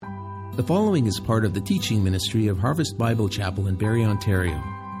The following is part of the teaching ministry of Harvest Bible Chapel in Barrie, Ontario.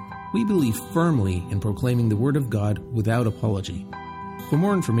 We believe firmly in proclaiming the Word of God without apology. For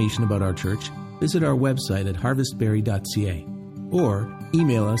more information about our church, visit our website at harvestbarrie.ca or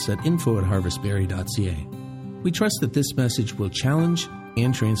email us at info@harvestbarrie.ca. We trust that this message will challenge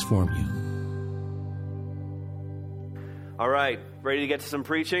and transform you. All right, ready to get to some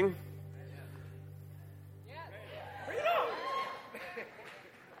preaching?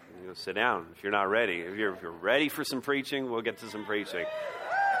 Sit down if you're not ready. If you're ready for some preaching, we'll get to some preaching.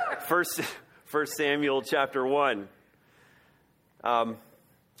 First Samuel chapter 1. 1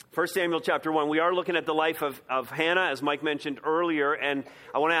 Samuel chapter 1. We are looking at the life of Hannah, as Mike mentioned earlier, and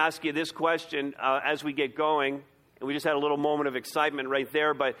I want to ask you this question as we get going. And we just had a little moment of excitement right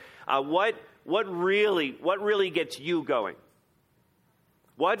there, but what really gets you going?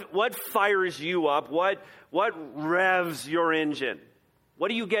 What fires you up? What revs your engine? What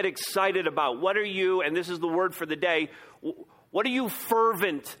do you get excited about? What are you, and this is the word for the day, what are you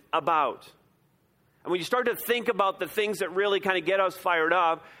fervent about? And when you start to think about the things that really kind of get us fired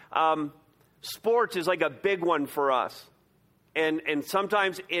up, sports is like a big one for us. And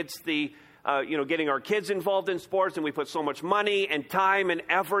sometimes it's the getting our kids involved in sports, and we put so much money and time and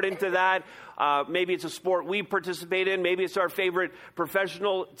effort into that. Maybe it's a sport we participate in. Maybe it's our favorite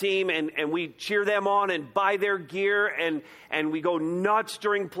professional team, and we cheer them on and buy their gear, and we go nuts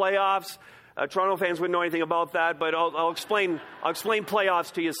during playoffs. Toronto fans wouldn't know anything about that, but I'll explain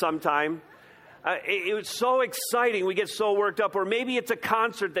playoffs to you sometime. It was so exciting. We get so worked up. Or maybe it's a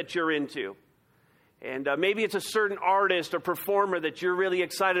concert that you're into. And maybe it's a certain artist or performer that you're really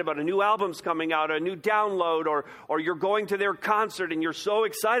excited about. A new album's coming out, a new download, or you're going to their concert and you're so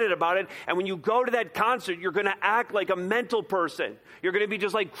excited about it. And when you go to that concert, you're going to act like a mental person. You're going to be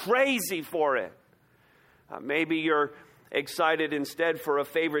just like crazy for it. Maybe you're excited instead for a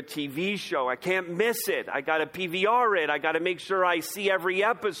favorite TV show. I can't miss it. I got to PVR it. I got to make sure I see every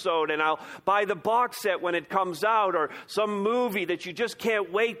episode, and I'll buy the box set when it comes out, or some movie that you just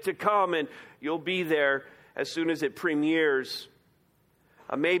can't wait to come, and you'll be there as soon as it premieres.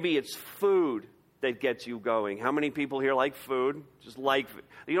 Maybe it's food that gets you going. How many people here like food? Just like food.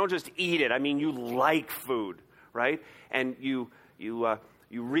 You don't just eat it. I mean, you like food, right? And you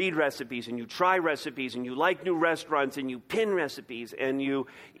read recipes, and you try recipes, and you like new restaurants, and you pin recipes, and you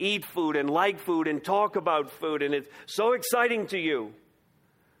eat food and like food and talk about food, and it's so exciting to you.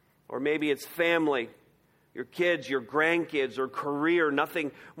 Or maybe it's family, your kids, your grandkids, or career.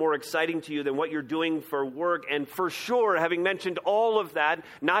 Nothing more exciting to you than what you're doing for work. And for sure, having mentioned all of that,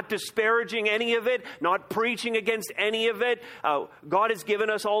 not disparaging any of it, not preaching against any of it, God has given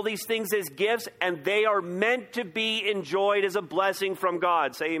us all these things as gifts, and they are meant to be enjoyed as a blessing from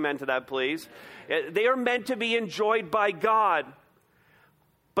God. Say amen to that, please. They are meant to be enjoyed by God.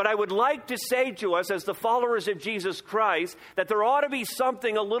 But I would like to say to us, as the followers of Jesus Christ, that there ought to be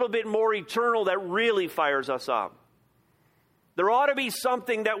something a little bit more eternal that really fires us up. There ought to be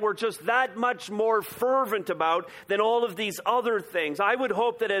something that we're just that much more fervent about than all of these other things. I would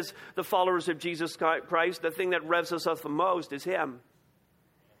hope that as the followers of Jesus Christ, the thing that revs us up the most is Him.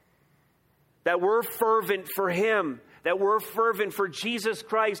 That we're fervent for Him. That we're fervent for Jesus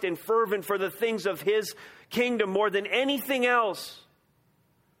Christ and fervent for the things of His kingdom more than anything else.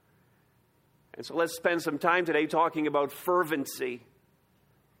 And so let's spend some time today talking about fervency,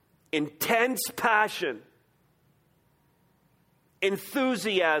 intense passion,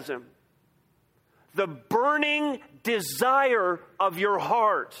 enthusiasm, the burning desire of your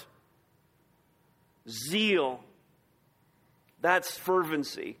heart, zeal. That's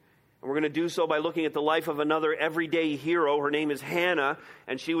fervency. And we're going to do so by looking at the life of another everyday hero. Her name is Hannah,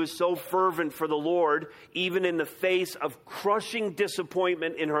 and she was so fervent for the Lord, even in the face of crushing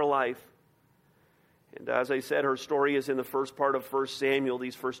disappointment in her life. And as I said, her story is in the first part of 1 Samuel,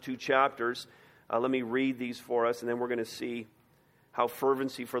 these first two chapters. Let me read these for us, and then we're going to see how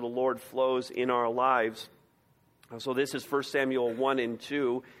fervency for the Lord flows in our lives. So this is 1 Samuel 1 and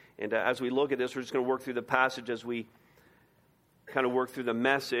 2. And as we look at this, we're just going to work through the passage as we kind of work through the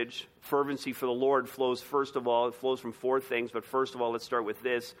message. Fervency for the Lord flows, first of all, it flows from four things. But first of all, let's start with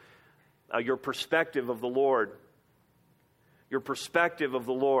this. Your perspective of the Lord. Your perspective of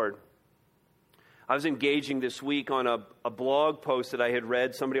the Lord. I was engaging this week on a blog post that I had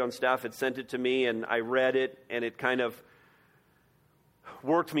read. Somebody on staff had sent it to me, and I read it, and it kind of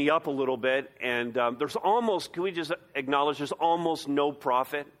worked me up a little bit. And can we just acknowledge there's almost no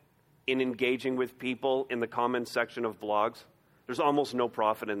profit in engaging with people in the comments section of blogs? There's almost no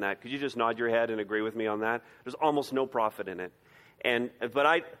profit in that. Could you just nod your head and agree with me on that? There's almost no profit in it.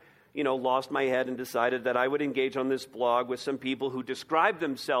 But lost my head and decided that I would engage on this blog with some people who describe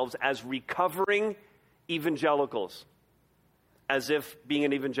themselves as recovering evangelicals. As if being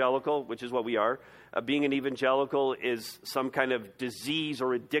an evangelical, which is what we are, being an evangelical is some kind of disease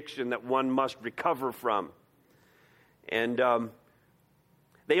or addiction that one must recover from. And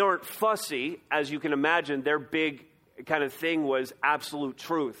they aren't fussy, as you can imagine. Their big kind of thing was absolute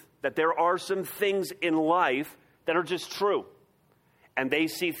truth. That there are some things in life that are just true. And they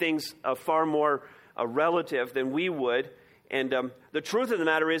see things far more relative than we would. And the truth of the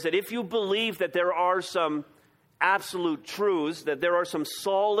matter is that if you believe that there are some absolute truths, that there are some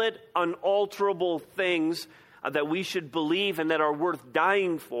solid, unalterable things that we should believe and that are worth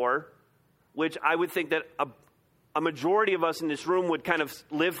dying for, which I would think that a majority of us in this room would kind of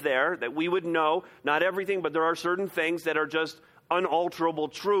live there, that we would know, not everything, but there are certain things that are just unalterable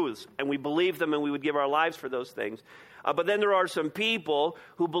truths, and we believe them and we would give our lives for those things. But then there are some people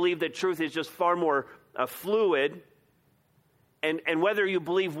who believe that truth is just far more fluid. And whether you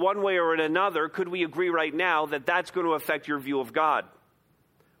believe one way or another, could we agree right now that that's going to affect your view of God?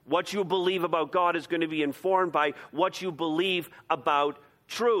 What you believe about God is going to be informed by what you believe about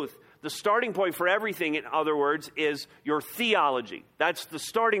truth. The starting point for everything, in other words, is your theology. That's the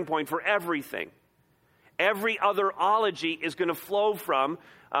starting point for everything. Every other ology is going to flow from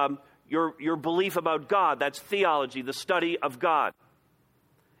your belief about God. That's theology, the study of God.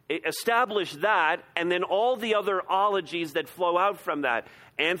 Establish that, and then all the other ologies that flow out from that.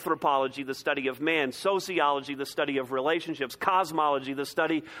 Anthropology, the study of man. Sociology, the study of relationships. Cosmology, the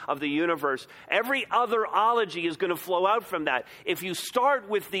study of the universe. Every other ology is going to flow out from that. If you start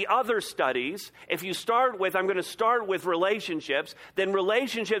with the other studies, if you start with, I'm going to start with relationships, then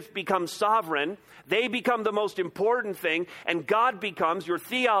relationships become sovereign. They become the most important thing, and God becomes, your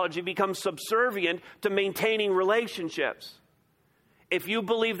theology becomes subservient to maintaining relationships. If you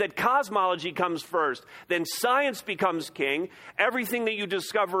believe that cosmology comes first, then science becomes king. Everything that you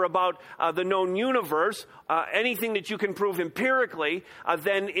discover about the known universe, anything that you can prove empirically,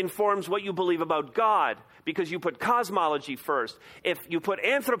 then informs what you believe about God, because you put cosmology first. If you put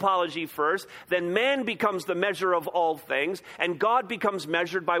anthropology first, then man becomes the measure of all things, and God becomes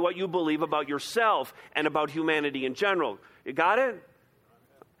measured by what you believe about yourself and about humanity in general. You got it?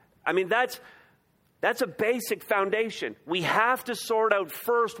 I mean, that's a basic foundation. We have to sort out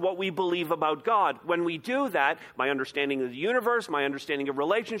first what we believe about God. When we do that, my understanding of the universe, my understanding of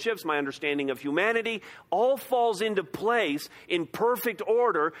relationships, my understanding of humanity, all falls into place in perfect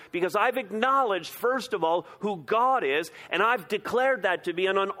order, because I've acknowledged, first of all, who God is, and I've declared that to be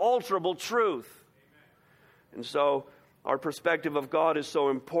an unalterable truth. Amen. And so our perspective of God is so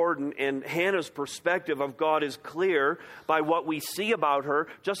important, and Hannah's perspective of God is clear by what we see about her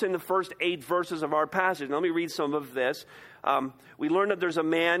just in the first 8 verses of our passage. Now, let me read some of this. We learn that there's a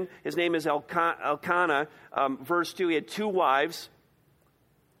man, his name is Elkanah. Verse 2, he had 2 wives.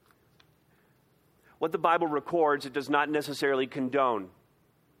 What the Bible records, it does not necessarily condone.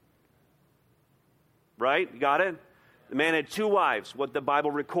 Right? You got it? The man had 2 wives. What the Bible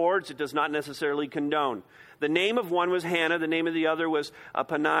records, it does not necessarily condone. The name of one was Hannah. The name of the other was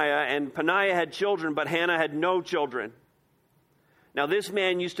Peninnah. And Peninnah had children, but Hannah had no children. Now, this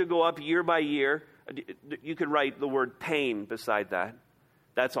man used to go up year by year. You could write the word pain beside that.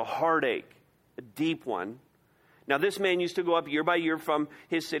 That's a heartache, a deep one. Now, this man used to go up year by year from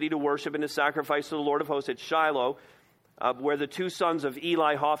his city to worship and to sacrifice to the Lord of hosts at Shiloh, where the 2 sons of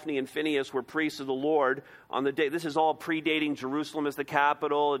Eli, Hophni and Phinehas, were priests of the Lord on the day. This is all predating Jerusalem as the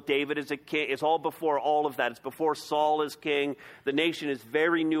capital. David is a king. It's all before all of that. It's before Saul is king. The nation is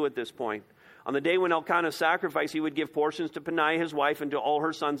very new at this point. On the day when Elkanah sacrificed, he would give portions to Peninnah, his wife, and to all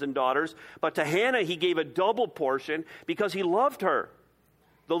her sons and daughters. But to Hannah he gave a double portion because he loved her,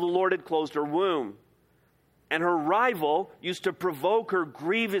 though the Lord had closed her womb. And her rival used to provoke her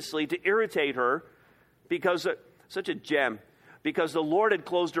grievously to irritate her, because such a gem, because the Lord had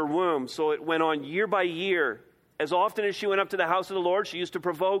closed her womb. So it went on year by year. As often as she went up to the house of the Lord, she used to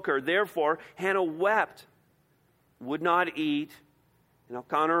provoke her. Therefore, Hannah wept, would not eat. And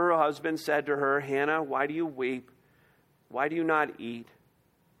Elkanah, her husband, said to her, Hannah, why do you weep? Why do you not eat?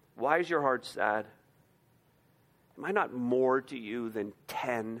 Why is your heart sad? Am I not more to you than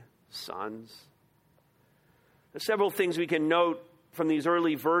 10 sons? There's several things we can note from these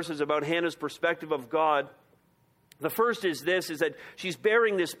early verses about Hannah's perspective of God. The first is this, is that she's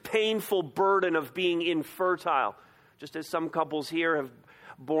bearing this painful burden of being infertile, just as some couples here have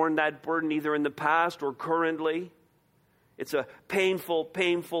borne that burden either in the past or currently. It's a painful,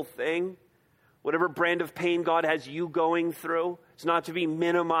 painful thing. Whatever brand of pain God has you going through, it's not to be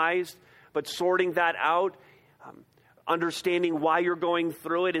minimized, but sorting that out. understanding why you're going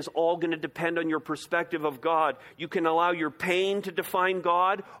through it is all going to depend on your perspective of God. You can allow your pain to define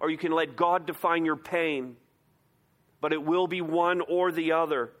God, or you can let God define your pain. But it will be one or the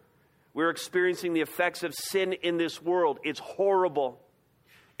other. We're experiencing the effects of sin in this world. It's horrible.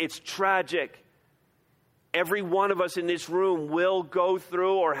 It's tragic. Every one of us in this room will go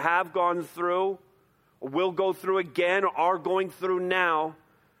through, or have gone through, or will go through again, or are going through now,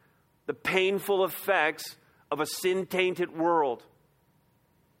 the painful effects of a sin-tainted world.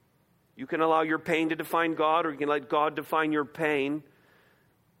 You can allow your pain to define God, or you can let God define your pain.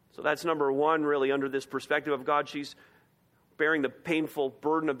 So that's number one, really, under this perspective of God. She's bearing the painful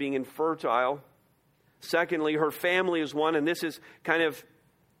burden of being infertile. Secondly, her family is one, and this is kind of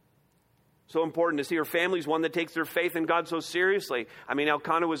so important to see. Her family is one that takes their faith in God so seriously. I mean,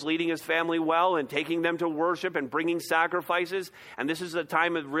 Elkanah was leading his family well and taking them to worship and bringing sacrifices. And this is a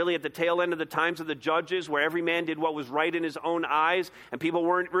time of really at the tail end of the times of the judges, where every man did what was right in his own eyes, and people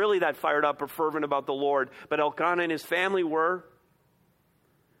weren't really that fired up or fervent about the Lord. But Elkanah and his family were.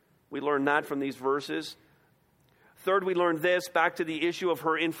 We learn that from these verses. Third, we learned this, back to the issue of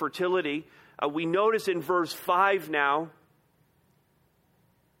her infertility. We notice in verse 5 now,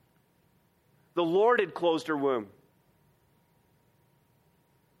 the Lord had closed her womb.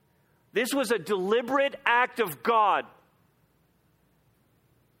 This was a deliberate act of God.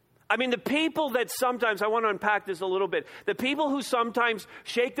 I mean, the people that sometimes, I want to unpack this a little bit, the people who sometimes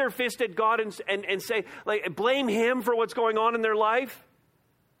shake their fist at God and say, like, blame Him for what's going on in their life,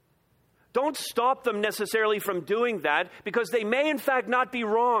 don't stop them necessarily from doing that, because they may in fact not be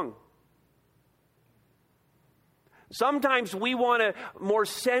wrong. Sometimes we want to more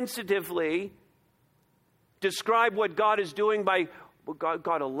sensitively describe what God is doing by, well,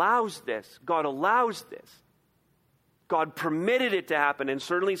 God allows this. God allows this. God permitted it to happen. And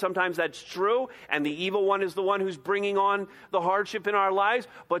certainly sometimes that's true. And the evil one is the one who's bringing on the hardship in our lives.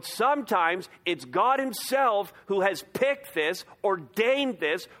 But sometimes it's God Himself who has picked this, ordained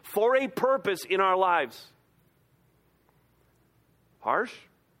this for a purpose in our lives. Harsh?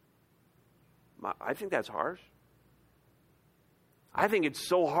 I think that's harsh. I think it's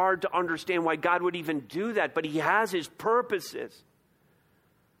so hard to understand why God would even do that, but He has His purposes.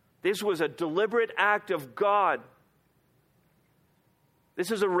 This was a deliberate act of God. This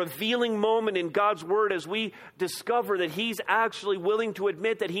is a revealing moment in God's Word as we discover that He's actually willing to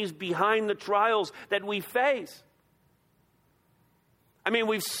admit that He's behind the trials that we face. I mean,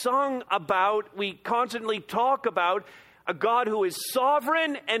 we've sung about, we constantly talk about a God who is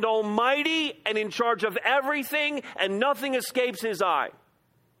sovereign and almighty and in charge of everything, and nothing escapes His eye.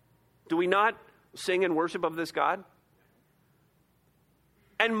 Do we not sing and worship of this God?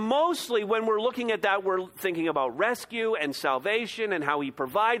 And mostly when we're looking at that, we're thinking about rescue and salvation and how He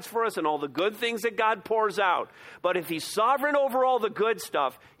provides for us and all the good things that God pours out. But if He's sovereign over all the good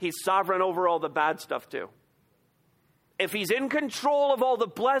stuff, He's sovereign over all the bad stuff too. If He's in control of all the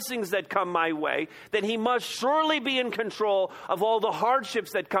blessings that come my way, then He must surely be in control of all the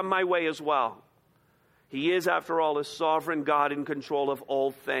hardships that come my way as well. He is, after all, a sovereign God in control of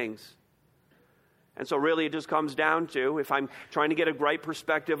all things. And so really it just comes down to, if I'm trying to get a right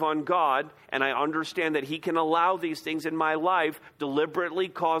perspective on God, and I understand that He can allow these things in my life, deliberately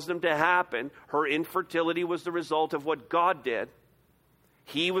cause them to happen. Her infertility was the result of what God did.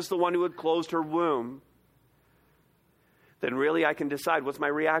 He was the one who had closed her womb. Then really I can decide, what's my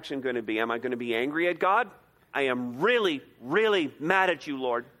reaction going to be? Am I going to be angry at God? I am really, really mad at you,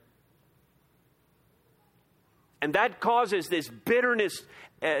 Lord. And that causes this bitterness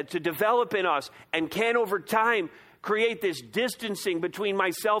to develop in us, and can over time create this distancing between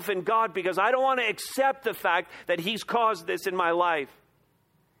myself and God, because I don't want to accept the fact that He's caused this in my life.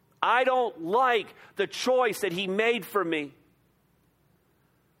 I don't like the choice that He made for me.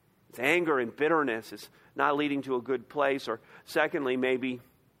 It's anger and bitterness. It's not leading to a good place. Or secondly, maybe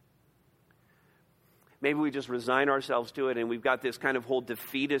we just resign ourselves to it, and we've got this kind of whole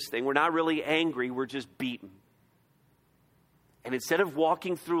defeatist thing. We're not really angry, we're just beaten. And instead of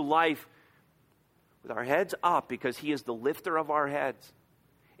walking through life with our heads up, because He is the lifter of our heads,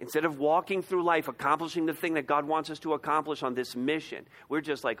 instead of walking through life accomplishing the thing that God wants us to accomplish on this mission, we're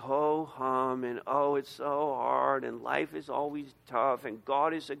just like ho-hum and oh, it's so hard and life is always tough and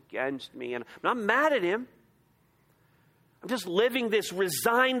God is against me. And I'm not mad at Him. I'm just living this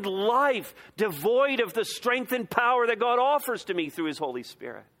resigned life devoid of the strength and power that God offers to me through His Holy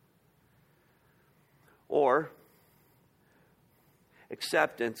Spirit. Or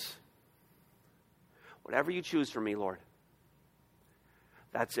acceptance. Whatever you choose for me, Lord.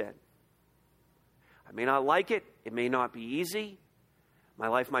 That's it. I may not like it. It may not be easy. My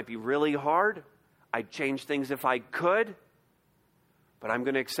life might be really hard. I'd change things if I could. But I'm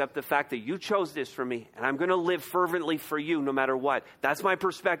going to accept the fact that you chose this for me, and I'm going to live fervently for you no matter what. That's my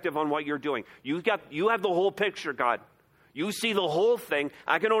perspective on what you're doing. You have the whole picture, God. You see the whole thing.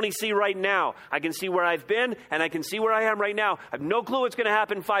 I can only see right now. I can see where I've been, and I can see where I am right now. I have no clue what's going to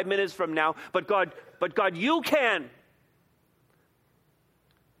happen 5 minutes from now, but God, you can.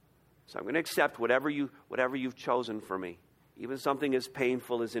 So I'm going to accept whatever you've chosen for me, even something as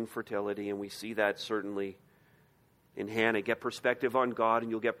painful as infertility, and we see that certainly in Hannah. Get perspective on God, and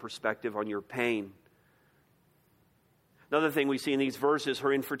you'll get perspective on your pain. Another thing we see in these verses,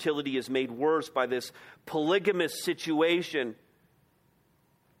 her infertility is made worse by this polygamous situation.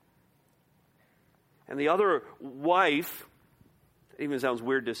 And the other wife, it even sounds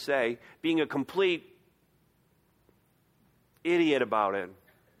weird to say, being a complete idiot about it.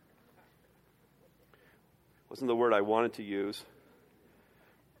 Wasn't the word I wanted to use.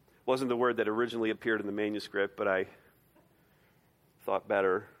 Wasn't the word that originally appeared in the manuscript, but I thought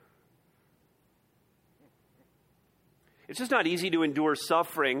better. It's just not easy to endure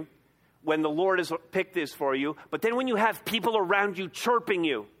suffering when the Lord has picked this for you, but then when you have people around you chirping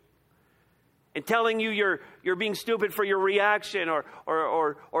you and telling you you're being stupid for your reaction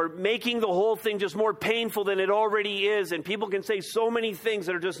or making the whole thing just more painful than it already is, and people can say so many things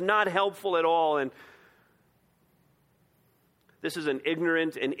that are just not helpful at all, and this is an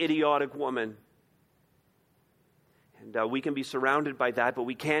ignorant and idiotic woman. And we can be surrounded by that, but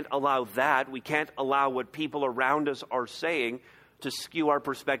we can't allow that. We can't allow what people around us are saying to skew our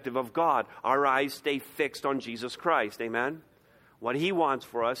perspective of God. Our eyes stay fixed on Jesus Christ. Amen? What He wants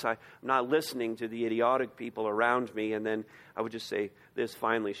for us. I'm not listening to the idiotic people around me. And then I would just say this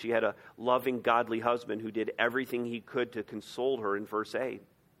finally. She had a loving, godly husband who did everything he could to console her in verse 8.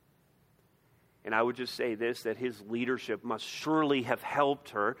 And I would just say this, that his leadership must surely have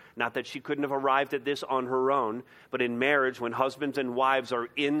helped her. Not that she couldn't have arrived at this on her own, but in marriage, when husbands and wives are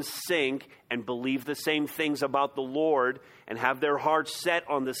in sync and believe the same things about the Lord and have their hearts set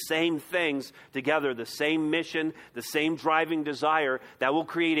on the same things together, the same mission, the same driving desire, that will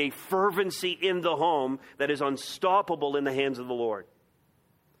create a fervency in the home that is unstoppable in the hands of the Lord.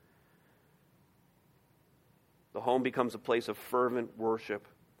 The home becomes a place of fervent worship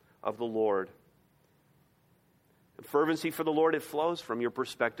of the Lord. Fervency for the Lord, it flows from your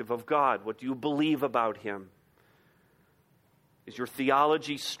perspective of God. What do you believe about Him? Is your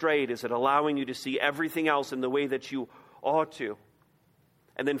theology straight? Is it allowing you to see everything else in the way that you ought to?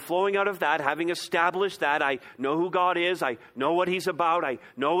 And then flowing out of that, having established that, I know who God is, I know what He's about, I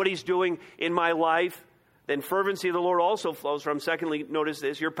know what He's doing in my life, then fervency of the Lord also flows from, secondly, notice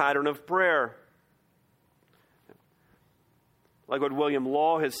this, your pattern of prayer. Like what William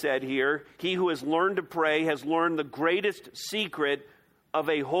Law has said here, he who has learned to pray has learned the greatest secret of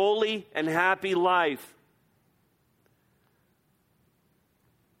a holy and happy life.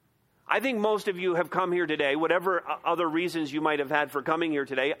 I think most of you have come here today, whatever other reasons you might have had for coming here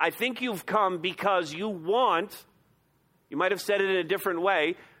today. I think you've come because you might have said it in a different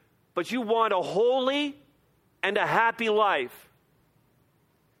way, but you want a holy and a happy life.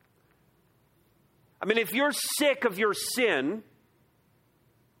 I mean, if you're sick of your sin,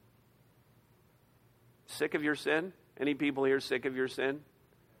 sick of your sin? Any people here sick of your sin?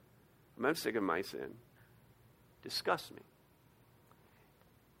 I'm sick of my sin. Disgusts me.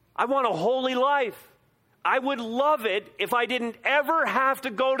 I want a holy life. I would love it if I didn't ever have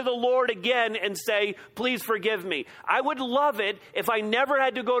to go to the Lord again and say, please forgive me. I would love it if I never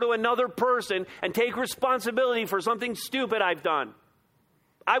had to go to another person and take responsibility for something stupid I've done.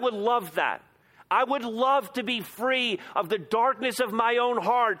 I would love that. I would love to be free of the darkness of my own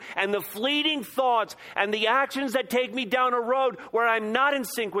heart and the fleeting thoughts and the actions that take me down a road where I'm not in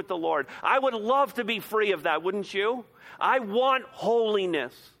sync with the Lord. I would love to be free of that, wouldn't you? I want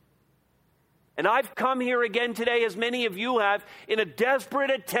holiness. And I've come here again today, as many of you have, in a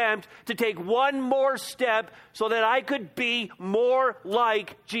desperate attempt to take one more step so that I could be more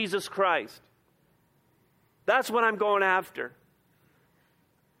like Jesus Christ. That's what I'm going after.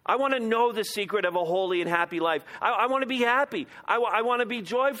 I want to know the secret of a holy and happy life. I want to be happy. I want to be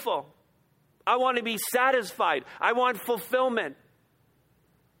joyful. I want to be satisfied. I want fulfillment.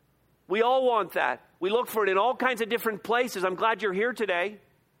 We all want that. We look for it in all kinds of different places. I'm glad you're here today.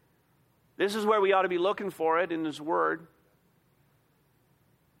 This is where we ought to be looking for it in His Word.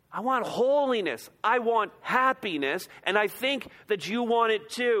 I want holiness. I want happiness. And I think that you want it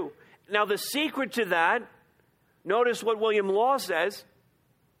too. Now, the secret to that, notice what William Law says.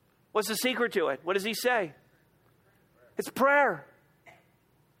 What's the secret to it? What does he say? It's prayer.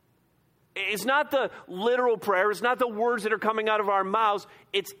 It's not the literal prayer. It's not the words that are coming out of our mouths.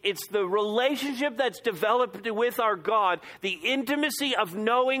 It's the relationship that's developed with our God, the intimacy of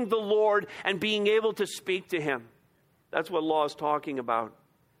knowing the Lord and being able to speak to him. That's what law is talking about.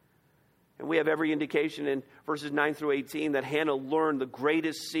 And we have every indication in verses 9 through 18 that Hannah learned the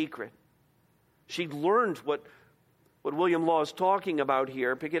greatest secret. She learned what William Law is talking about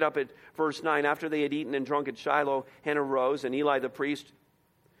here. Pick it up at verse 9. After they had eaten and drunk at Shiloh, Hannah rose, and Eli the priest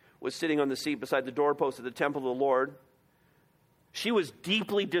was sitting on the seat beside the doorpost of the temple of the Lord. She was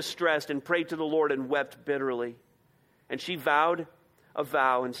deeply distressed and prayed to the Lord and wept bitterly. And she vowed a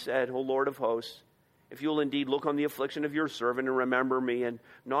vow and said, O Lord of hosts, if you will indeed look on the affliction of your servant and remember me and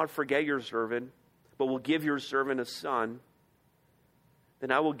not forget your servant, but will give your servant a son,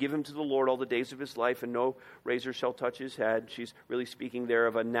 then I will give him to the Lord all the days of his life, and no razor shall touch his head. She's really speaking there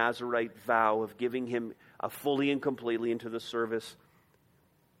of a Nazirite vow of giving him fully and completely into the service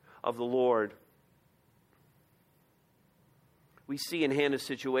of the Lord. We see in Hannah's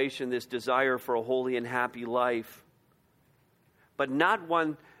situation this desire for a holy and happy life, but not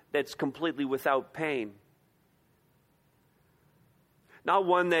one that's completely without pain. Not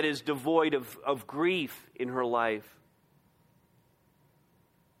one that is devoid of grief in her life.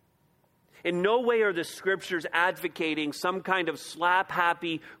 In no way are the scriptures advocating some kind of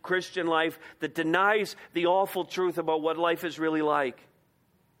slap-happy Christian life that denies the awful truth about what life is really like.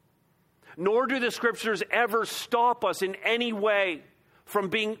 Nor do the scriptures ever stop us in any way from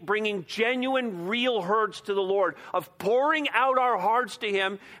bringing genuine, real hurts to the Lord, of pouring out our hearts to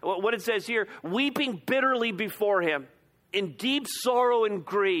him, what it says here, weeping bitterly before him, in deep sorrow and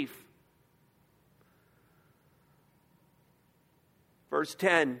grief. Verse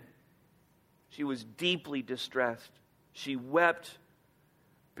 10, she was deeply distressed. She wept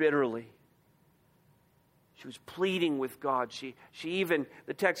bitterly. She was pleading with God. She even,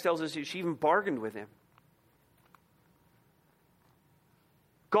 the text tells us, she even bargained with him.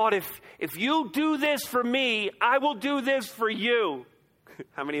 God, if you do this for me, I will do this for you.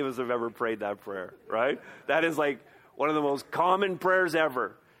 How many of us have ever prayed that prayer, right? That is like one of the most common prayers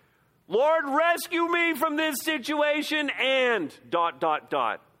ever. Lord, rescue me from this situation and ...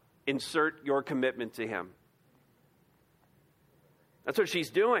 Insert your commitment to him. That's what she's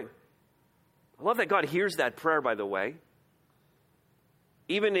doing. I love that God hears that prayer, by the way.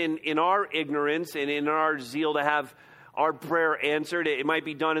 Even in our ignorance and in our zeal to have our prayer answered, it might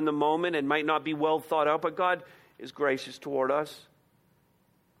be done in the moment and might not be well thought out, but God is gracious toward us.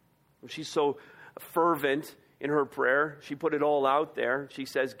 She's so fervent in her prayer. She put it all out there. She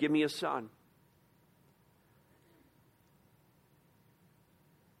says, give me a son.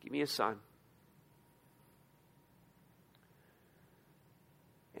 Give me a son.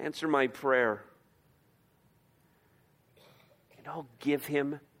 Answer my prayer, and I'll give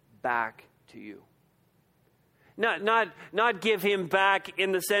him back to you. Not give him back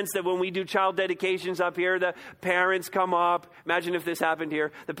in the sense that when we do child dedications up here, the parents come up. Imagine if this happened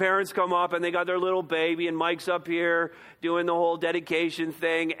here. The parents come up and they got their little baby, and Mike's up here doing the whole dedication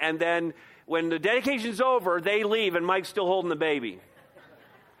thing. And then when the dedication's over, they leave and Mike's still holding the baby.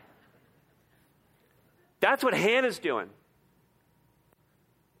 That's what Hannah's doing.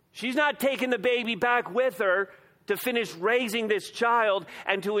 She's not taking the baby back with her to finish raising this child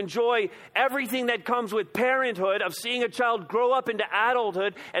and to enjoy everything that comes with parenthood, of seeing a child grow up into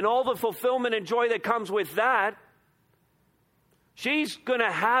adulthood and all the fulfillment and joy that comes with that. She's going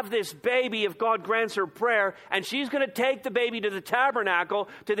to have this baby if God grants her prayer, and she's going to take the baby to the tabernacle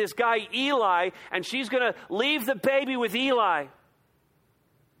to this guy Eli, and she's going to leave the baby with Eli.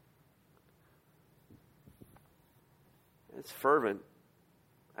 That's fervent.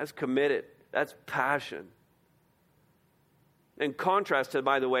 That's committed. That's passion. In contrast to,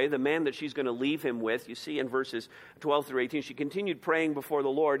 by the way, the man that she's going to leave him with, you see in verses 12 through 18, she continued praying before the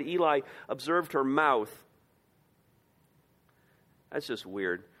Lord. Eli observed her mouth. That's just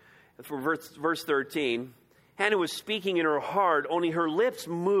weird. For verse 13, Hannah was speaking in her heart, only her lips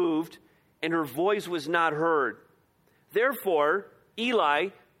moved and her voice was not heard. Therefore, Eli,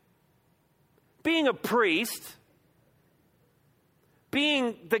 being a priest,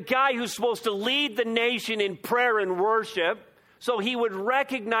 being the guy who's supposed to lead the nation in prayer and worship, so he would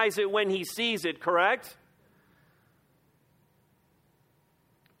recognize it when he sees it, correct?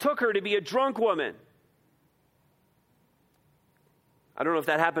 Took her to be a drunk woman. I don't know if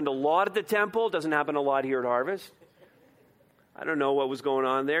that happened a lot at the temple. It doesn't happen a lot here at Harvest. I don't know what was going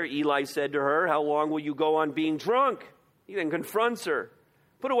on there. Eli said to her, how long will you go on being drunk? He then confronts her.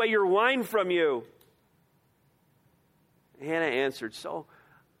 Put away your wine from you. Hannah answered so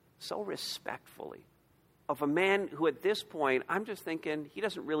respectfully. of a man who at this point, I'm just thinking, he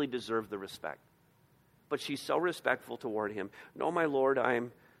doesn't really deserve the respect. But she's so respectful toward him. No, my Lord,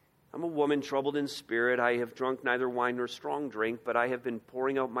 I'm a woman troubled in spirit. I have drunk neither wine nor strong drink, but I have been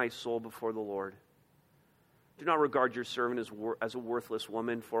pouring out my soul before the Lord. Do not regard your servant as a worthless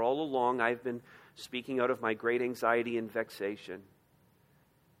woman, for all along I have been speaking out of my great anxiety and vexation.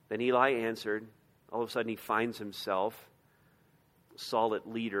 Then Eli answered. All of a sudden he finds himself a solid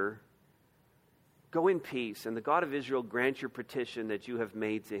leader. Go in peace, and the God of Israel grant your petition that you have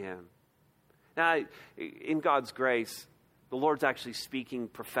made to him. Now, in God's grace, the Lord's actually speaking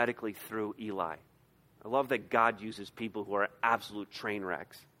prophetically through Eli. I love that God uses people who are absolute train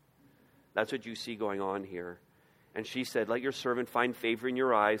wrecks. That's what you see going on here. And she said, let your servant find favor in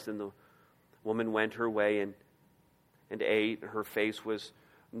your eyes. And the woman went her way and ate. Her face was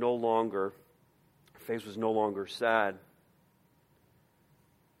no longer sad.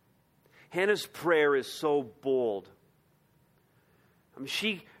 Hannah's prayer is so bold. I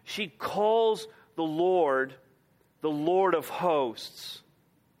mean, she calls the Lord of hosts.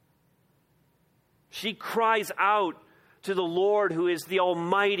 She cries out to the Lord who is the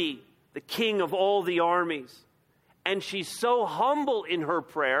Almighty, the King of all the armies. And she's so humble in her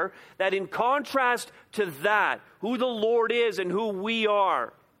prayer that in contrast to that, who the Lord is and who we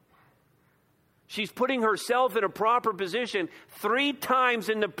are, she's putting herself in a proper position 3 times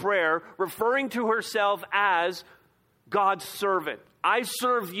in the prayer, referring to herself as God's servant. I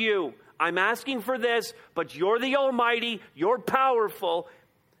serve you. I'm asking for this, but you're the Almighty, you're powerful,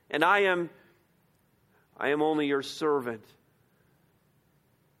 and I am only your servant.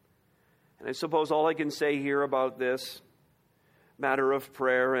 And I suppose all I can say here about this matter of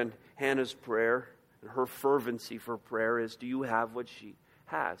prayer and Hannah's prayer and her fervency for prayer is, do you have what she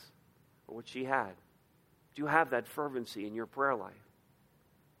has or what she had? Do you have that fervency in your prayer life?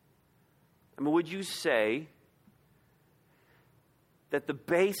 I mean, would you say that the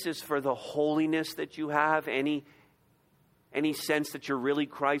basis for the holiness that you have, any sense that you're really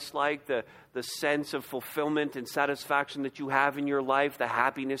Christ-like, the sense of fulfillment and satisfaction that you have in your life, the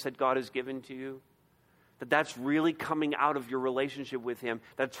happiness that God has given to you, that's really coming out of your relationship with Him,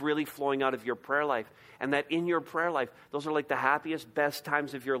 that's really flowing out of your prayer life, and that in your prayer life, those are like the happiest, best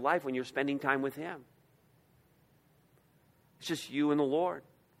times of your life when you're spending time with Him. It's just you and the Lord.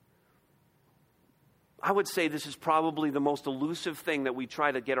 I would say this is probably the most elusive thing that we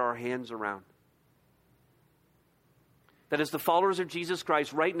try to get our hands around. That as the followers of Jesus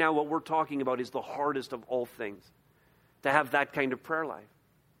Christ, right now what we're talking about is the hardest of all things. To have that kind of prayer life.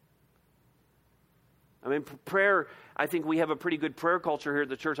 I mean, prayer, I think we have a pretty good prayer culture here at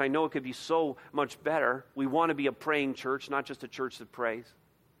the church. I know it could be so much better. We want to be a praying church, not just a church that prays.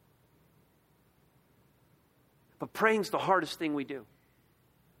 But praying's the hardest thing we do.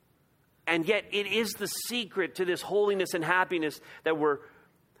 And yet it is the secret to this holiness and happiness that we're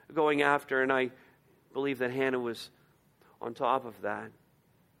going after. And I believe that Hannah was on top of that.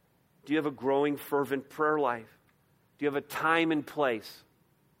 Do you have a growing, fervent prayer life? Do you have a time and place?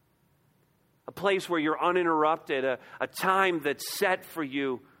 A place where you're uninterrupted, a time that's set for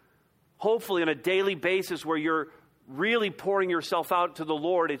you, hopefully on a daily basis where you're really pouring yourself out to the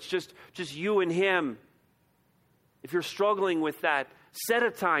Lord. It's just you and Him. If you're struggling with that, set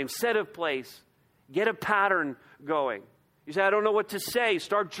a time, set a place, get a pattern going. You say, I don't know what to say.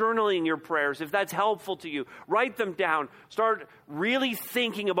 Start journaling your prayers if that's helpful to you. Write them down. Start really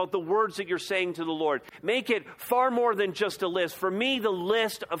thinking about the words that you're saying to the Lord. Make it far more than just a list. For me, the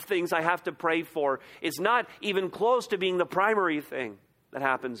list of things I have to pray for is not even close to being the primary thing that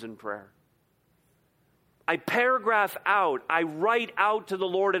happens in prayer. I paragraph out, I write out to the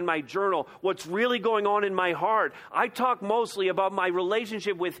Lord in my journal what's really going on in my heart. I talk mostly about my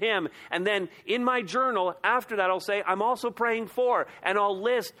relationship with Him. And then in my journal, after that, I'll say, I'm also praying for, and I'll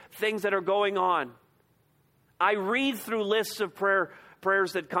list things that are going on. I read through lists of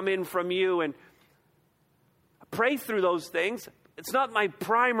prayers that come in from you and pray through those things. It's not my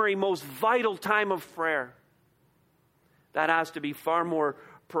primary, most vital time of prayer. That has to be far more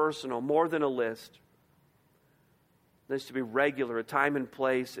personal, more than a list. It needs to be regular, a time and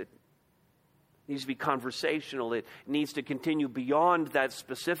place. It needs to be conversational. It needs to continue beyond that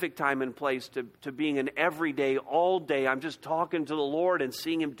specific time and place to being an everyday, all day. I'm just talking to the Lord and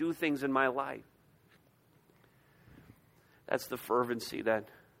seeing Him do things in my life. That's the fervency that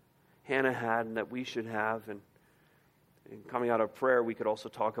Hannah had and that we should have. And coming out of prayer, we could also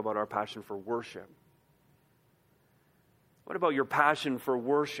talk about our passion for worship. What about your passion for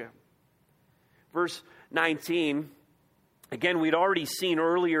worship? Verse 19, again, we'd already seen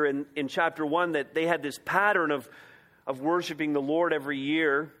earlier in chapter 1 that they had this pattern of worshiping the Lord every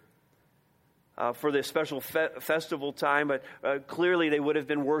year. for this special festival time, but clearly they would have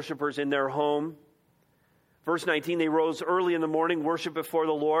been worshipers in their home. Verse 19, they rose early in the morning, worshiped before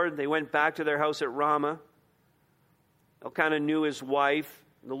the Lord. They went back to their house at Ramah. Elkanah knew his wife,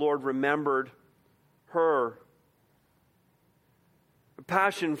 and the Lord remembered her. A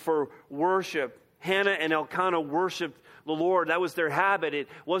passion for worship. Hannah and Elkanah worshiped the Lord. That was their habit. It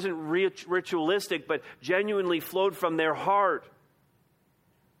wasn't ritualistic, but genuinely flowed from their heart.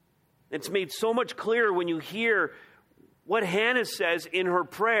 It's made so much clearer when you hear what Hannah says in her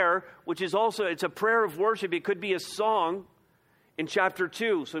prayer, which is also, it's a prayer of worship. It could be a song in chapter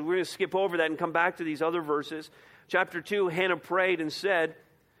 2. So we're going to skip over that and come back to these other verses. Chapter 2, Hannah prayed and said,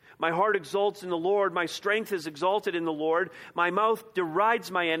 "My heart exults in the Lord. My strength is exalted in the Lord. My mouth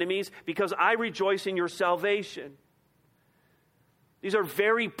derides my enemies because I rejoice in your salvation." These are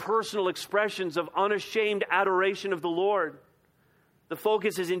very personal expressions of unashamed adoration of the Lord. The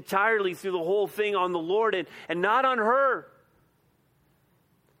focus is entirely through the whole thing on the Lord and not on her.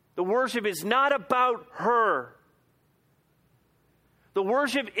 The worship is not about her. The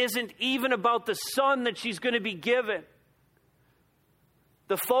worship isn't even about the son that she's going to be given.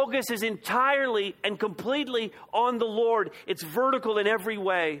 The focus is entirely and completely on the Lord. It's vertical in every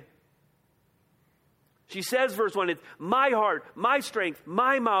way. She says, verse 1, it's my heart, my strength,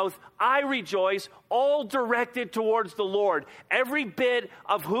 my mouth, I rejoice, all directed towards the Lord. Every bit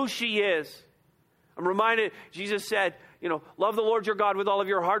of who she is. I'm reminded, Jesus said, love the Lord your God with all of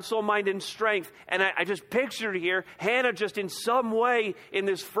your heart, soul, mind, and strength. And I just pictured here, Hannah just in some way in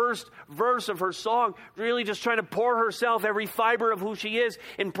this first verse of her song, really just trying to pour herself, every fiber of who she is,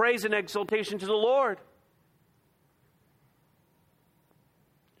 in praise and exaltation to the Lord.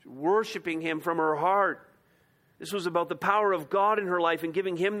 Worshiping him from her heart. This was about the power of God in her life and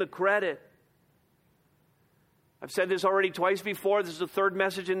giving him the credit. I've said this already twice before. This is the third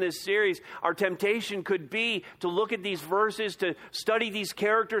message in this series. Our temptation could be to look at these verses, to study these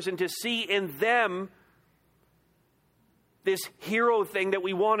characters, and to see in them this hero thing that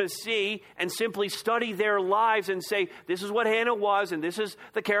we want to see, and simply study their lives and say, this is what Hannah was, and this is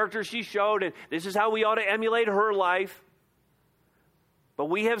the character she showed, and this is how we ought to emulate her life. But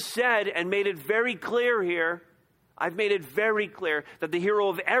we have said and made it very clear here, I've made it very clear, that the hero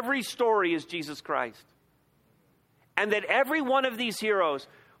of every story is Jesus Christ. And that every one of these heroes,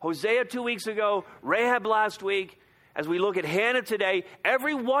 Hosea 2 weeks ago, Rahab last week, as we look at Hannah today,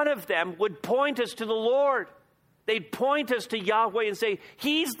 every one of them would point us to the Lord. They'd point us to Yahweh and say,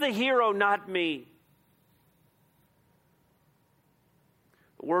 He's the hero, not me.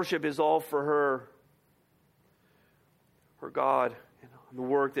 Worship is all for her God, and the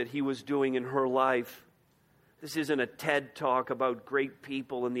work that He was doing in her life. This isn't a TED talk about great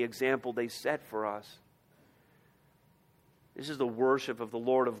people and the example they set for us. This is the worship of the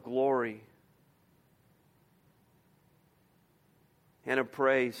Lord of glory. Hannah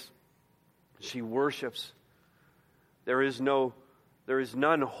prays. She worships. There is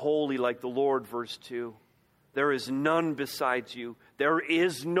none holy like the Lord, verse 2. There is none besides you. There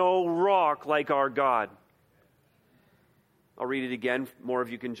is no rock like our God. I'll read it again. More of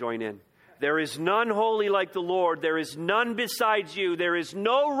you can join in. There is none holy like the Lord. There is none besides you. There is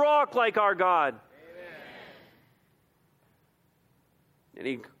no rock like our God.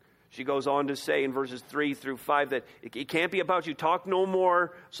 Amen. And she goes on to say in verses 3 through 5 that it can't be about you. Talk no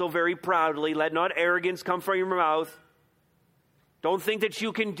more so very proudly. Let not arrogance come from your mouth. Don't think that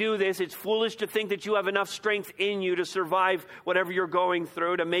you can do this. It's foolish to think that you have enough strength in you to survive whatever you're going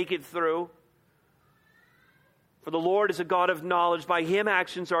through, to make it through. For the Lord is a God of knowledge. By Him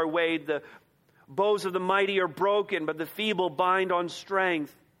actions are weighed. The bows of the mighty are broken, but the feeble bind on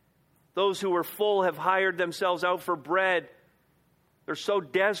strength. Those who are full have hired themselves out for bread. They're so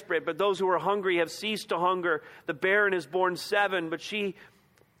desperate, but those who are hungry have ceased to hunger. The barren has borne 7, but she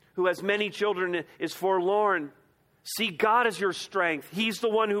who has many children is forlorn. See, God is your strength. He's the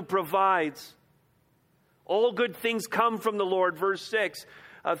one who provides. All good things come from the Lord. Verse 6,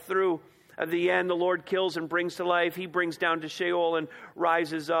 through the end, the Lord kills and brings to life. He brings down to Sheol and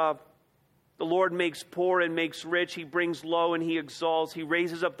rises up. The Lord makes poor and makes rich. He brings low and He exalts. He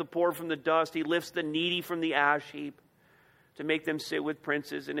raises up the poor from the dust. He lifts the needy from the ash heap to make them sit with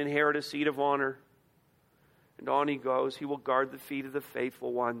princes and inherit a seat of honor. And on He goes. He will guard the feet of the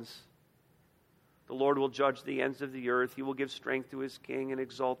faithful ones. The Lord will judge the ends of the earth. He will give strength to His king and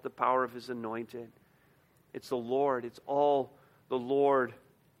exalt the power of His anointed. It's the Lord. It's all the Lord.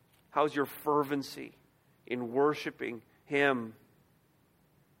 How's your fervency in worshiping Him?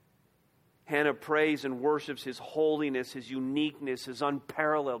 Hannah prays and worships His holiness, His uniqueness, His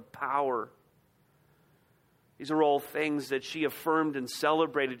unparalleled power. These are all things that she affirmed and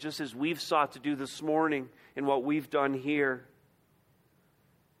celebrated, just as we've sought to do this morning in what we've done here.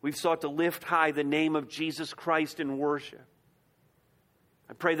 We've sought to lift high the name of Jesus Christ in worship.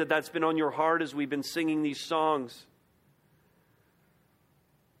 I pray that that's been on your heart as we've been singing these songs.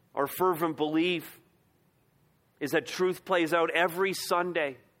 Our fervent belief is that truth plays out every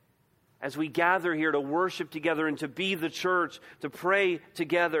Sunday as we gather here to worship together and to be the church, to pray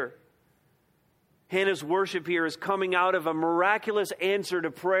together. Hannah's worship here is coming out of a miraculous answer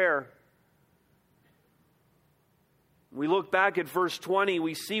to prayer. We look back at verse 20,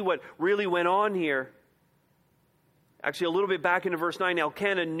 we see what really went on here. Actually, a little bit back into verse 9,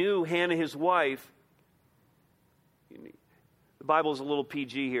 Elkanah knew Hannah, his wife. The Bible's a little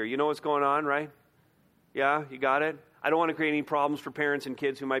PG here. You know what's going on, right? Yeah, you got it? I don't want to create any problems for parents and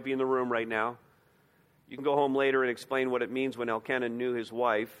kids who might be in the room right now. You can go home later and explain what it means when Elkanah knew his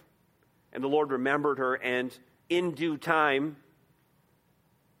wife. And the Lord remembered her, and in due time,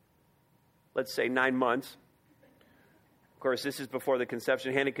 let's say 9 months. Of course, this is before the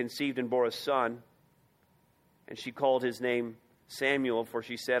conception. Hannah conceived and bore a son. And she called his name Samuel, for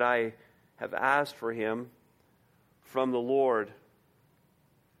she said, I have asked for him from the Lord.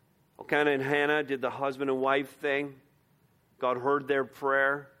 Elkanah and Hannah did the husband and wife thing. God heard their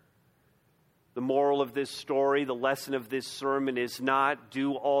prayer. The moral of this story, the lesson of this sermon is not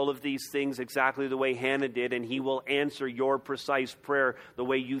do all of these things exactly the way Hannah did, and he will answer your precise prayer the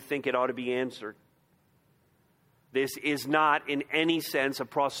way you think it ought to be answered. This is not in any sense a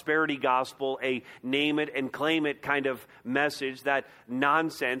prosperity gospel, a name it and claim it kind of message, that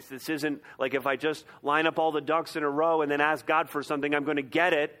nonsense. This isn't like if I just line up all the ducks in a row and then ask God for something, I'm going to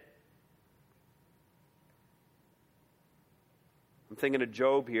get it. I'm thinking of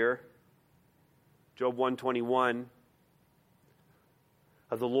Job here. Job 121.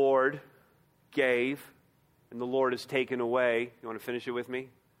 The Lord gave, and the Lord has taken away. You want to finish it with me?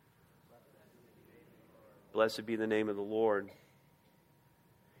 Blessed be the name of the Lord.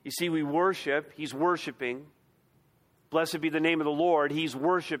 You see, we worship. He's worshiping. Blessed be the name of the Lord. He's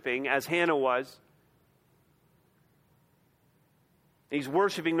worshiping as Hannah was. He's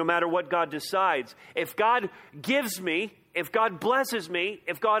worshiping no matter what God decides. If God gives me, if God blesses me,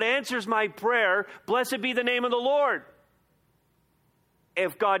 if God answers my prayer, blessed be the name of the Lord.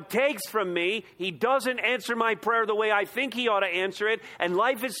 If God takes from me, He doesn't answer my prayer the way I think He ought to answer it, and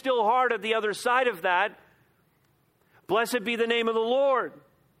life is still hard at the other side of that, blessed be the name of the Lord.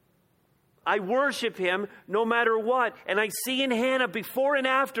 I worship Him no matter what. And I see in Hannah, before and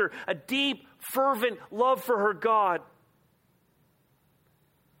after, a deep, fervent love for her God.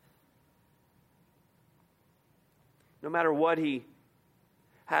 No matter what He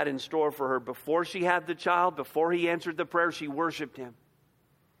had in store for her, before she had the child, before He answered the prayer, she worshiped Him.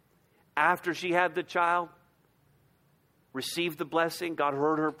 After she had the child, received the blessing, God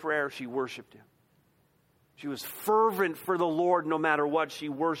heard her prayer, she worshiped Him. She was fervent for the Lord no matter what. She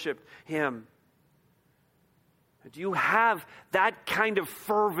worshiped Him. Do you have that kind of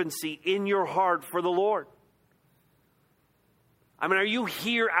fervency in your heart for the Lord? I mean, are you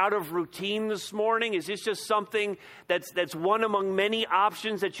here out of routine this morning? Is this just something that's one among many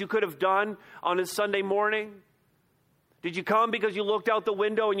options that you could have done on a Sunday morning? Did you come because you looked out the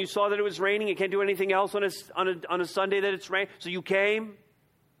window and you saw that it was raining? You can't do anything else on a Sunday that it's raining, so you came?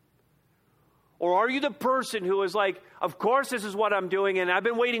 Or are you the person who is like, of course this is what I'm doing, and I've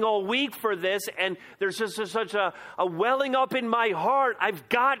been waiting all week for this, and there's just such a welling up in my heart. I've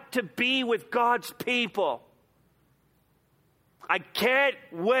got to be with God's people. I can't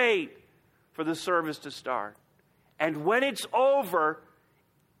wait for the service to start. And when it's over,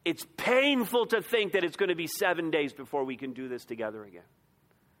 it's painful to think that it's going to be 7 days before we can do this together again.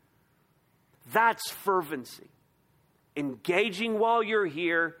 That's fervency. Engaging while you're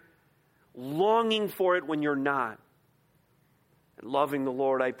here, longing for it when you're not. And loving the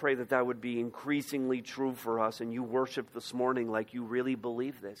Lord, I pray that would be increasingly true for us, and you worship this morning like you really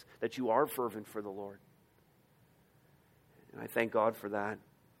believe this, that you are fervent for the Lord. And I thank God for that.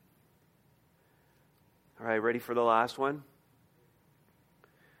 All right, ready for the last one?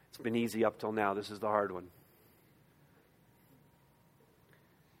 It's been easy up till now. This is the hard one.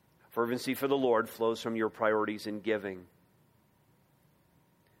 Fervency for the Lord flows from your priorities in giving.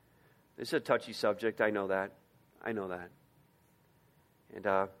 This is a touchy subject. I know that. And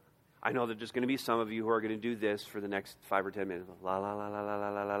I know that there's going to be some of you who are going to do this for the next 5 or 10 minutes. La, la, la, la, la,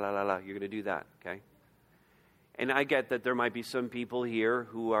 la, la, la, la, la. You're going to do that, okay? And I get that there might be some people here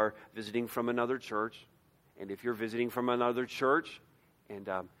who are visiting from another church. And if you're visiting from another church, and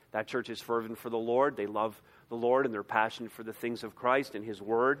that church is fervent for the Lord, they love the Lord, and they're passionate for the things of Christ and His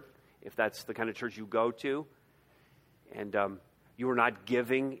Word, if that's the kind of church you go to, and you are not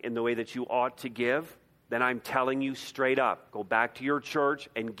giving in the way that you ought to give, then I'm telling you straight up, go back to your church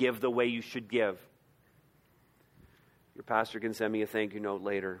and give the way you should give. Your pastor can send me a thank you note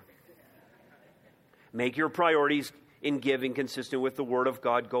later. Make your priorities in giving consistent with the Word of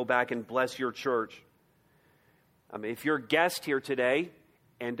God. Go back and bless your church. If you're a guest here today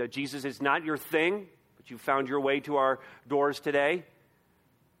and Jesus is not your thing, but you found your way to our doors today,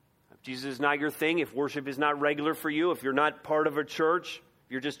 if Jesus is not your thing, if worship is not regular for you, if you're not part of a church,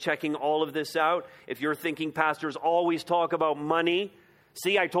 if you're just checking all of this out, if you're thinking pastors always talk about money,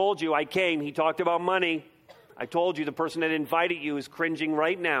 see, I told you, I came, he talked about money. I told you the person that invited you is cringing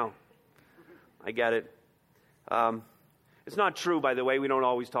right now. I get it. It's not true, by the way, we don't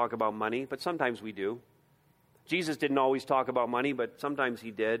always talk about money, but sometimes we do. Jesus didn't always talk about money, but sometimes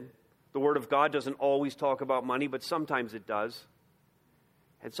he did. The Word of God doesn't always talk about money, but sometimes it does.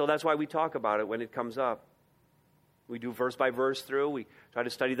 And so that's why we talk about it when it comes up. We do verse by verse through. We try to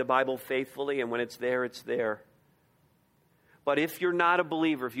study the Bible faithfully, and when it's there, it's there. But if you're not a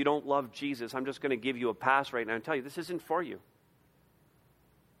believer, if you don't love Jesus, I'm just going to give you a pass right now and tell you this isn't for you.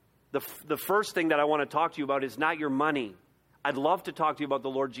 The first thing that I want to talk to you about is not your money. I'd love to talk to you about the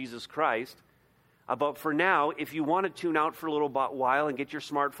Lord Jesus Christ. But for now, if you want to tune out for a little while and get your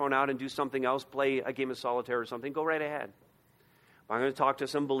smartphone out and do something else, play a game of solitaire or something, go right ahead. I'm going to talk to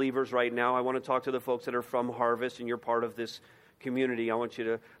some believers right now. I want to talk to the folks that are from Harvest and you're part of this community. I want you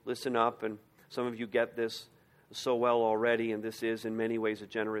to listen up, and some of you get this so well already, and this is in many ways a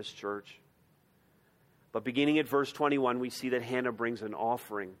generous church. But beginning at verse 21, we see that Hannah brings an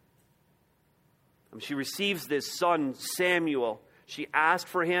offering. She receives this son, Samuel. She asked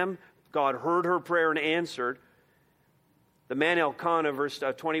for him. God heard her prayer and answered. The man Elkanah, verse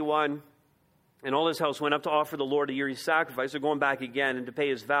 21, and all his house went up to offer the Lord a yearly sacrifice. They're going back again and to pay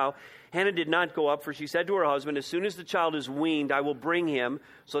his vow. Hannah did not go up, for she said to her husband, as soon as the child is weaned, I will bring him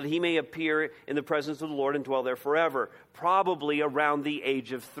so that he may appear in the presence of the Lord and dwell there forever. Probably around the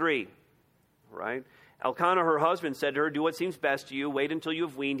age of 3. Right? Elkanah, her husband, said to her, do what seems best to you. Wait until you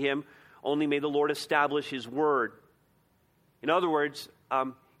have weaned him. Only may the Lord establish his word. In other words,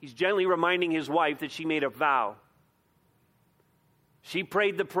 he's gently reminding his wife that she made a vow. She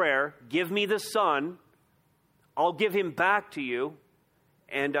prayed the prayer, give me the son, I'll give him back to you.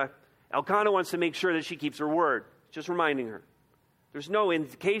 And Elkanah wants to make sure that she keeps her word. Just reminding her. There's no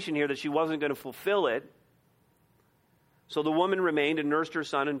indication here that she wasn't going to fulfill it. So the woman remained and nursed her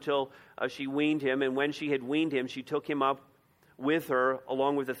son until she weaned him. And when she had weaned him, she took him up with her,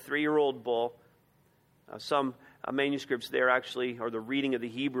 along with a 3-year-old bull. Some manuscripts there actually, or the reading of the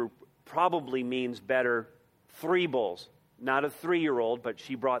Hebrew, probably means better 3 bulls. Not a 3-year-old, but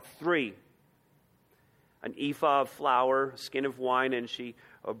she brought 3. An ephah of flour, a skin of wine, and she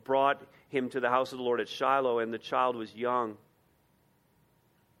brought him to the house of the Lord at Shiloh, and the child was young. Are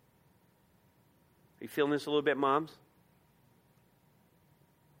you feeling this a little bit, moms?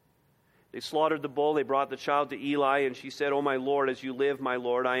 They slaughtered the bull, they brought the child to Eli, and she said, oh, my Lord, as you live, my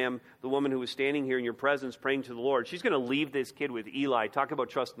Lord, I am the woman who is standing here in your presence praying to the Lord. She's going to leave this kid with Eli. Talk about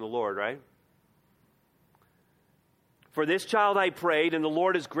trusting the Lord, right? For this child I prayed, and the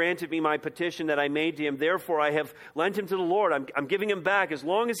Lord has granted me my petition that I made to him. Therefore I have lent him to the Lord. I'm giving him back. As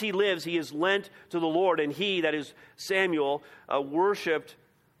long as he lives, he is lent to the Lord. And he, that is Samuel, worshipped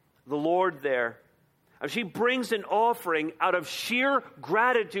the Lord there. She brings an offering out of sheer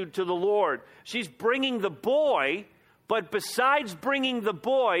gratitude to the Lord. She's bringing the boy, but besides bringing the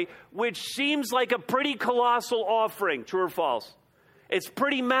boy, which seems like a pretty colossal offering, true or false? It's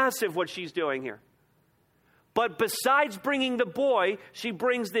pretty massive what she's doing here. But besides bringing the boy, she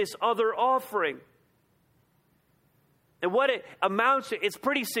brings this other offering. And what it amounts to, it's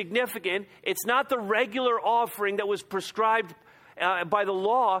pretty significant. It's not the regular offering that was prescribed by the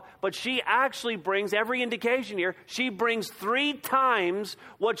law, but she actually brings, every indication here, she brings 3 times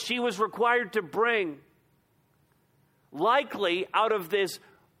what she was required to bring. Likely out of this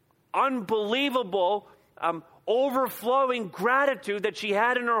unbelievable, overflowing gratitude that she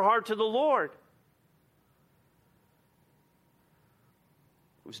had in her heart to the Lord.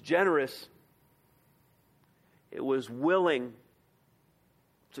 It was generous. It was willing.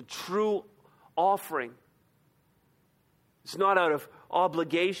 It's a true offering. It's not out of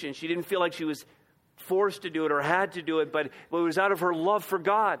obligation. She didn't feel like she was forced to do it or had to do it, but it was out of her love for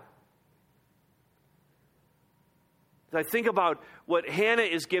God. I think about what Hannah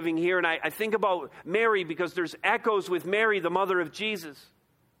is giving here, and I think about Mary, because there's echoes with Mary, the mother of Jesus.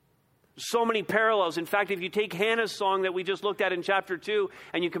 So many parallels. In fact, if you take Hannah's song that we just looked at in chapter 2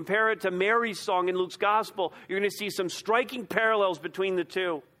 and you compare it to Mary's song in Luke's gospel, you're going to see some striking parallels between the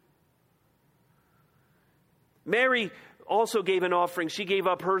two. Mary also gave an offering. She gave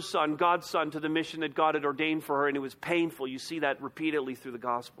up her son, God's son, to the mission that God had ordained for her, and it was painful. You see that repeatedly through the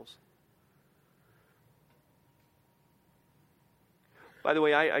Gospels. By the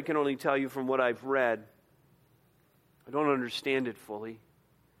way, I can only tell you from what I've read. I don't understand it fully.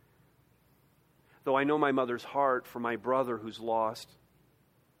 Though I know my mother's heart for my brother who's lost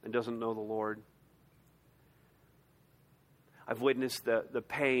and doesn't know the Lord. I've witnessed the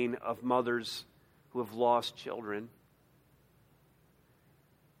pain of mothers who have lost children.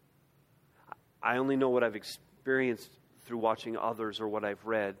 I only know what I've experienced through watching others or what I've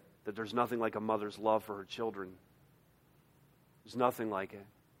read, that there's nothing like a mother's love for her children. There's nothing like it.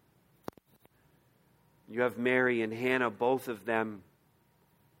 You have Mary and Hannah, both of them,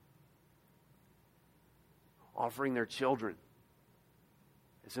 offering their children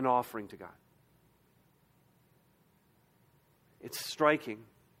as an offering to God. It's striking.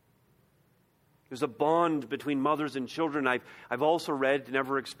 There's a bond between mothers and children. I've also read,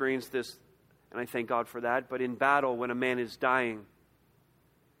 never experienced this, and I thank God for that, but in battle, when a man is dying,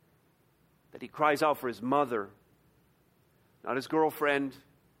 that he cries out for his mother, not his girlfriend,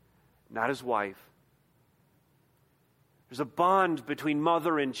 not his wife. There's a bond between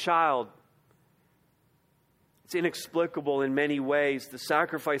mother and child. It's inexplicable in many ways. The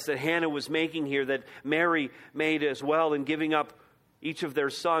sacrifice that Hannah was making here, that Mary made as well in giving up each of their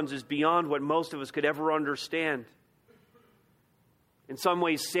sons, is beyond what most of us could ever understand. In some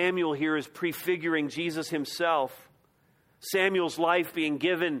ways, Samuel here is prefiguring Jesus himself. Samuel's life being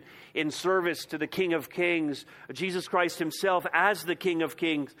given in service to the King of Kings, Jesus Christ himself as the King of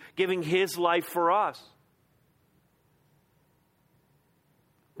Kings, giving his life for us.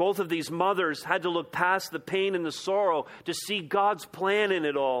 Both of these mothers had to look past the pain and the sorrow to see God's plan in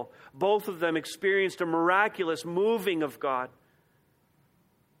it all. Both of them experienced a miraculous moving of God.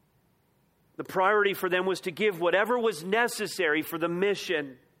 The priority for them was to give whatever was necessary for the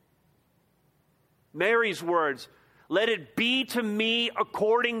mission. Mary's words, "Let it be to me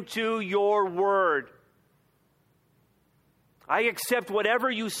according to your word. I accept whatever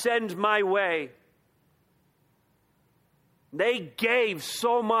you send my way." They gave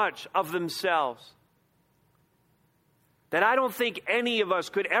so much of themselves that I don't think any of us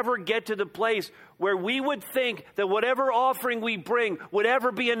could ever get to the place where we would think that whatever offering we bring would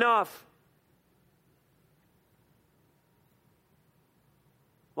ever be enough.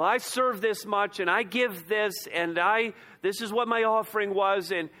 Well, I serve this much and I give this and this is what my offering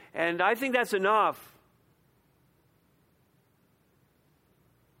was and I think that's enough.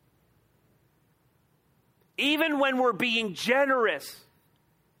 Even when we're being generous,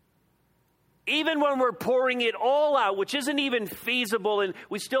 even when we're pouring it all out, which isn't even feasible, and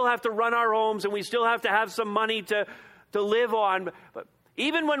we still have to run our homes and we still have to have some money to live on, but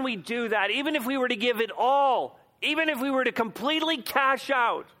even when we do that, even if we were to give it all, even if we were to completely cash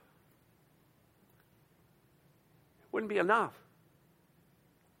out, it wouldn't be enough.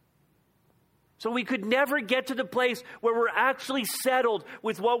 So we could never get to the place where we're actually settled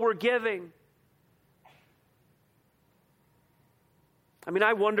with what we're giving. I mean,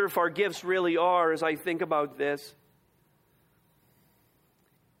 I wonder if our gifts really are, as I think about this.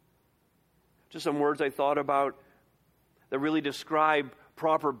 Just some words I thought about that really describe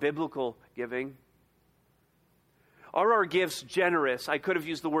proper biblical giving. Are our gifts generous? I could have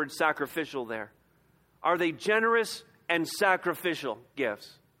used the word sacrificial there. Are they generous and sacrificial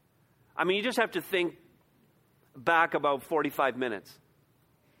gifts? I mean, you just have to think back about 45 minutes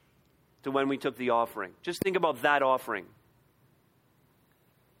to when we took the offering. Just think about that offering.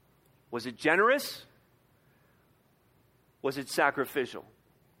 Was it generous? Was it sacrificial?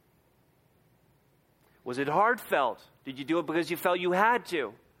 Was it heartfelt? Did you do it because you felt you had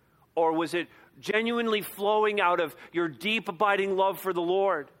to? Or was it genuinely flowing out of your deep, abiding love for the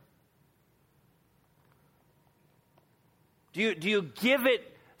Lord? Do you give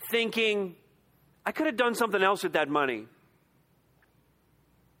it thinking, I could have done something else with that money?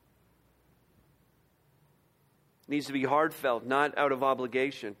 It needs to be heartfelt, not out of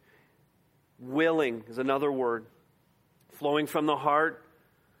obligation. Willing is another word. Flowing from the heart,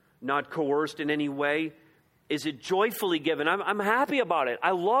 not coerced in any way. Is it joyfully given? I'm happy about it.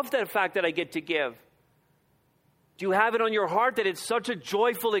 I love that fact that I get to give. Do you have it on your heart that it's such a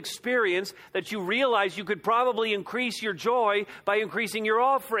joyful experience that you realize you could probably increase your joy by increasing your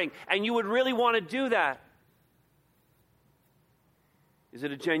offering, and you would really want to do that? Is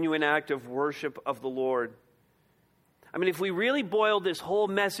it a genuine act of worship of the Lord? I mean, if we really boiled this whole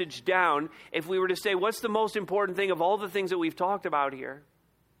message down, if we were to say, what's the most important thing of all the things that we've talked about here?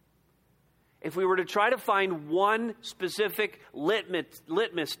 If we were to try to find one specific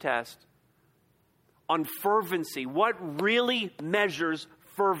litmus test on fervency, what really measures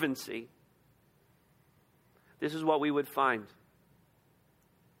fervency, this is what we would find.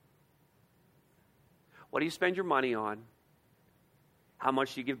 What do you spend your money on? How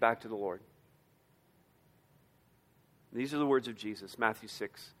much do you give back to the Lord? These are the words of Jesus, Matthew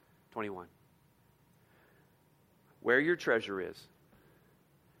 6:21. Where your treasure is,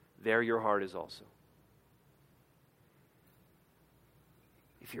 there your heart is also.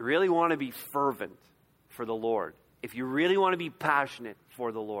 If you really want to be fervent for the Lord, if you really want to be passionate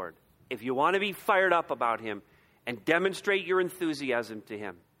for the Lord, if you want to be fired up about Him and demonstrate your enthusiasm to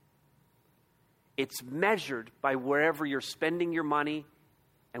Him, it's measured by wherever you're spending your money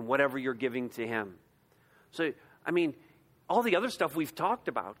and whatever you're giving to Him. So, all the other stuff we've talked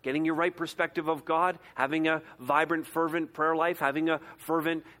about, getting your right perspective of God, having a vibrant, fervent prayer life, having a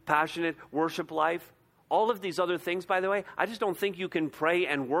fervent, passionate worship life, all of these other things, by the way, I just don't think you can pray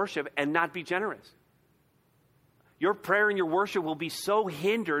and worship and not be generous. Your prayer and your worship will be so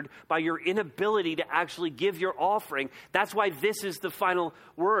hindered by your inability to actually give your offering. That's why this is the final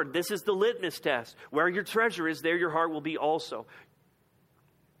word. This is the litmus test. Where your treasure is, there your heart will be also.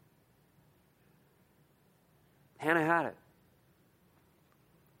 Hannah had it.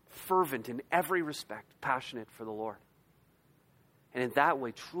 Fervent in every respect, passionate for the Lord. And in that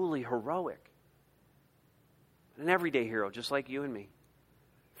way, truly heroic. An everyday hero, just like you and me.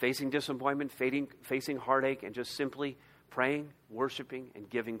 Facing disappointment, facing heartache, and just simply praying, worshiping, and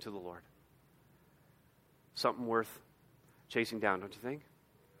giving to the Lord. Something worth chasing down, don't you think?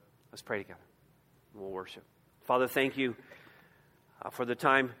 Let's pray together. And we'll worship. Father, thank you for the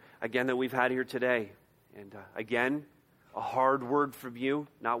time, again, that we've had here today. And again, a hard word from you,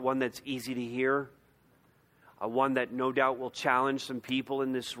 not one that's easy to hear. One that no doubt will challenge some people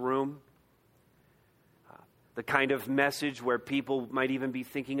in this room. The kind of message where people might even be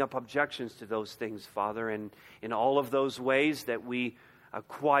thinking up objections to those things, Father. And in all of those ways that we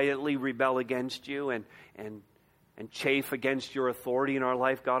quietly rebel against you and chafe against your authority in our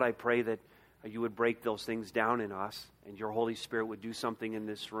life, God, I pray that you would break those things down in us and your Holy Spirit would do something in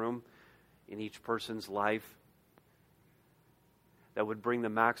this room, in each person's life, that would bring the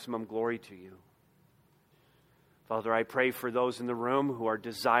maximum glory to you. Father, I pray for those in the room who are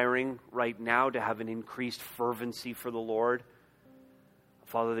desiring right now to have an increased fervency for the Lord.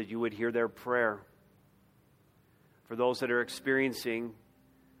 Father, that you would hear their prayer. For those that are experiencing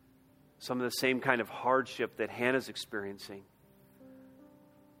some of the same kind of hardship that Hannah's experiencing,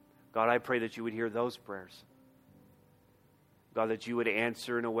 God, I pray that you would hear those prayers. God, that you would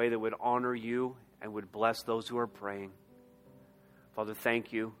answer in a way that would honor you and would bless those who are praying. Father,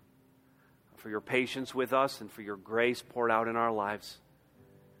 thank you for your patience with us and for your grace poured out in our lives.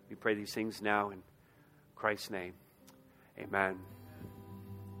 We pray these things now in Christ's name. Amen.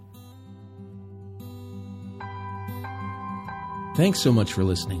 Thanks so much for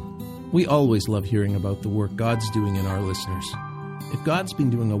listening. We always love hearing about the work God's doing in our listeners. If God's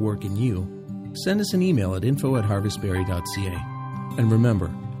been doing a work in you, send us an email at info@harvestbarry.ca. And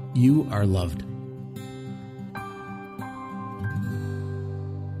remember, you are loved.